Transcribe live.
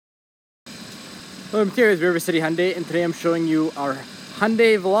Hello, I'm here with River City Hyundai, and today I'm showing you our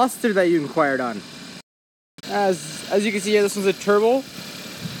Hyundai Veloster that you inquired on. As you can see here, this one's a turbo.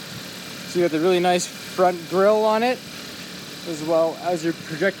 So you got the really nice front grille on it, as well as your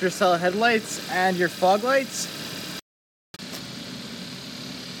projector style headlights and your fog lights.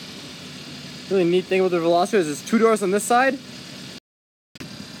 Really neat thing about the Veloster is there's two doors on this side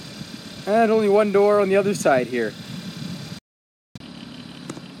and only one door on the other side here.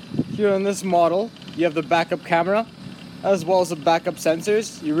 Here on this model, you have the backup camera as well as the backup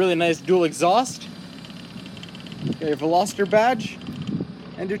sensors, your really nice dual exhaust, your Veloster badge,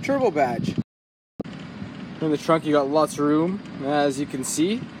 and your turbo badge. In the trunk you got lots of room, as you can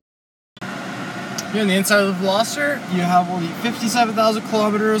see. Here on the inside of the Veloster, you have only 57,000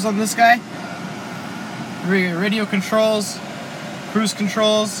 kilometers on this guy. Radio controls, cruise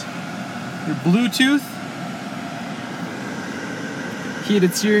controls, your Bluetooth,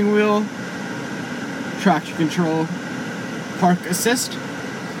 heated steering wheel, traction control, park assist.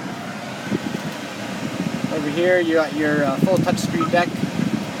 Over here you got your full touchscreen deck,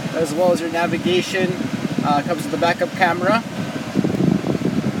 as well as your navigation. Comes with the backup camera.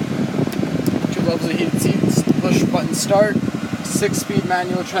 2 levels of heated seats, push button start, 6-speed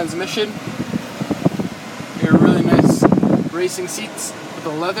manual transmission. Your really nice racing seats with the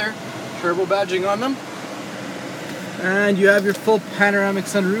leather turbo badging on them. And you have your full panoramic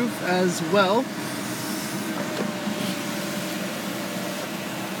sunroof as well.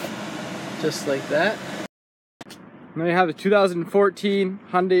 Just like that. Now you have the 2014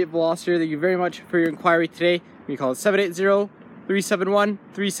 Hyundai Veloster. Thank you very much for your inquiry today. You can call it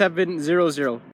 780-371-3700.